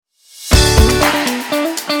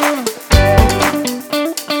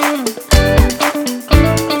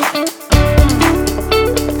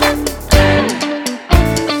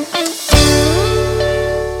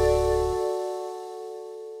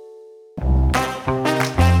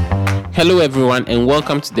Hello, everyone, and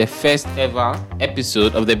welcome to the first ever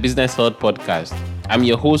episode of the Business Health Podcast. I'm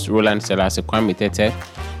your host, Roland Selase Kwame Tete,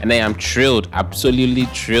 and I am thrilled, absolutely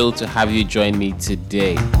thrilled to have you join me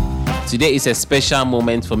today. Today is a special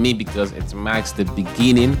moment for me because it marks the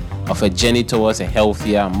beginning of a journey towards a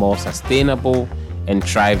healthier, more sustainable, and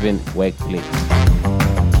thriving workplace.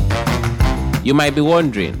 You might be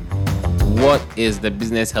wondering, what is the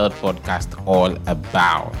Business Health Podcast all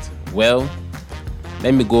about? Well,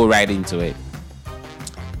 let me go right into it.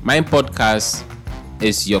 My podcast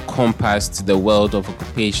is your compass to the world of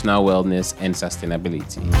occupational wellness and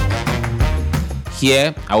sustainability.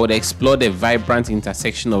 Here, I would explore the vibrant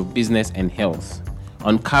intersection of business and health,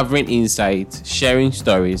 uncovering insights, sharing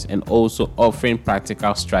stories, and also offering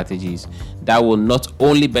practical strategies that will not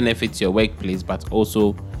only benefit your workplace but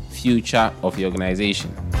also future of your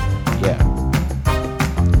organization.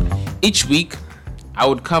 Each week, I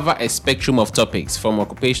would cover a spectrum of topics from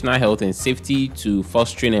occupational health and safety to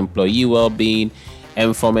fostering employee well-being,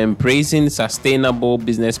 and from embracing sustainable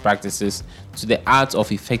business practices to the art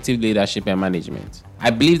of effective leadership and management. I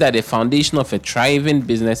believe that the foundation of a thriving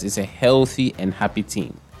business is a healthy and happy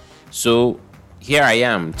team. So here I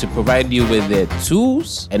am to provide you with the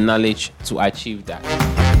tools and knowledge to achieve that.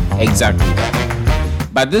 Exactly that.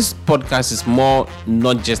 But this podcast is more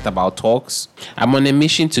not just about talks. I'm on a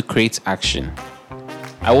mission to create action.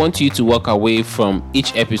 I want you to walk away from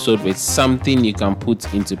each episode with something you can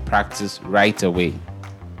put into practice right away.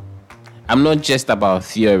 I'm not just about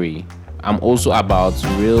theory, I'm also about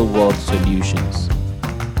real-world solutions.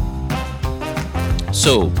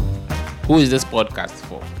 So, who is this podcast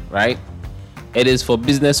for, right? It is for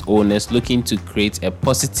business owners looking to create a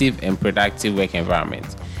positive and productive work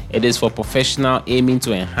environment. It is for professionals aiming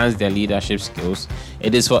to enhance their leadership skills.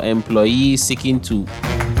 It is for employees seeking to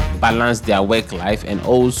balance their work life and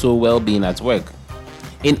also well-being at work.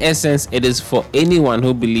 In essence, it is for anyone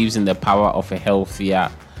who believes in the power of a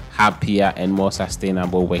healthier, happier, and more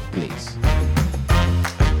sustainable workplace.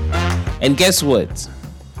 And guess what?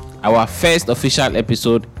 Our first official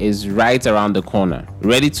episode is right around the corner,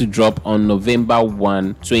 ready to drop on November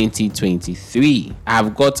 1, 2023.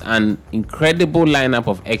 I've got an incredible lineup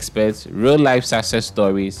of experts, real-life success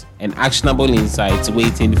stories, and actionable insights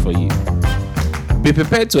waiting for you. Be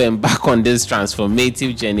prepared to embark on this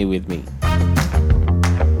transformative journey with me.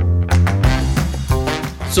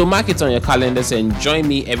 So mark it on your calendars and join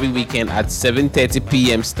me every weekend at 7:30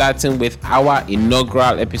 p.m. starting with our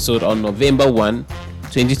inaugural episode on November 1,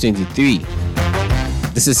 2023.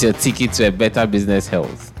 This is your ticket to a better business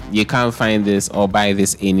health. You can't find this or buy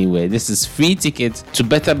this anywhere. This is free ticket to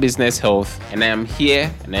better business health, and I am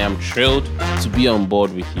here and I am thrilled to be on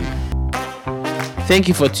board with you. Thank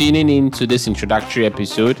you for tuning in to this introductory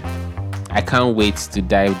episode. I can't wait to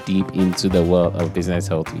dive deep into the world of business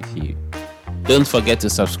health with you. Don't forget to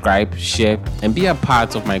subscribe, share, and be a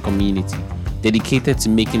part of my community dedicated to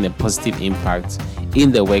making a positive impact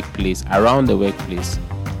in the workplace, around the workplace,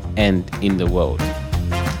 and in the world.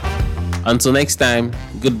 Until next time,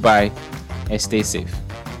 goodbye and stay safe.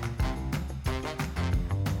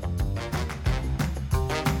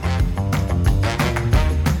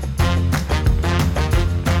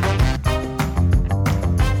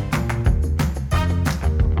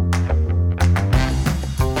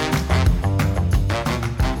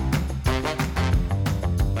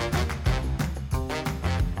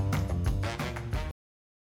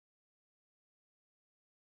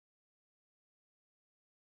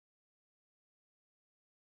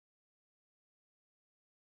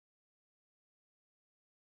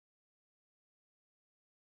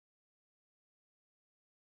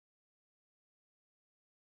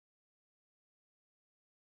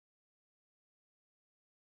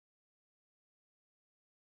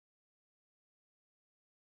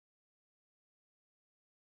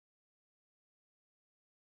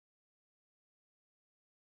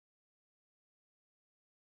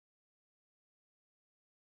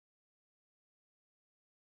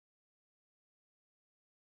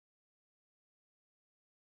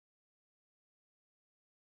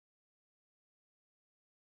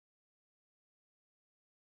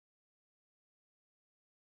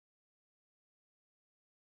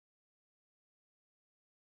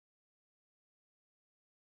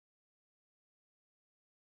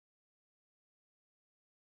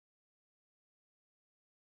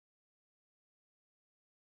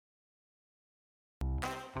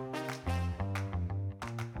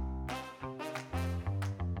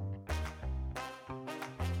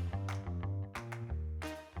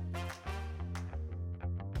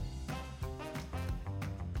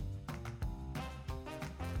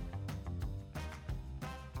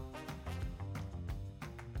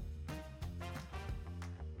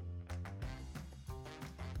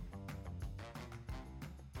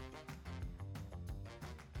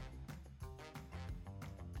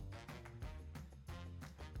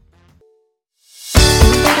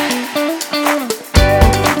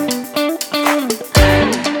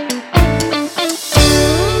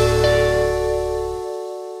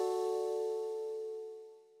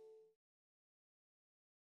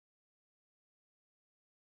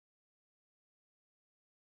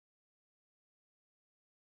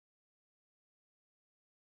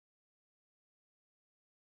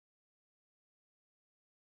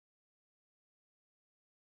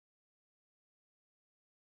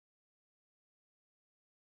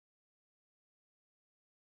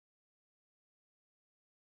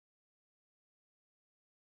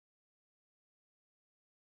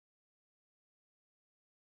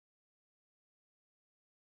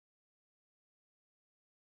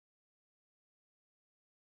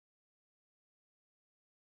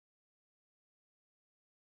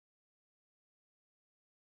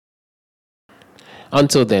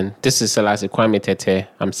 Until then, this is Selassie Kwame Tete.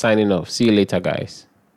 I'm signing off. See you later, guys.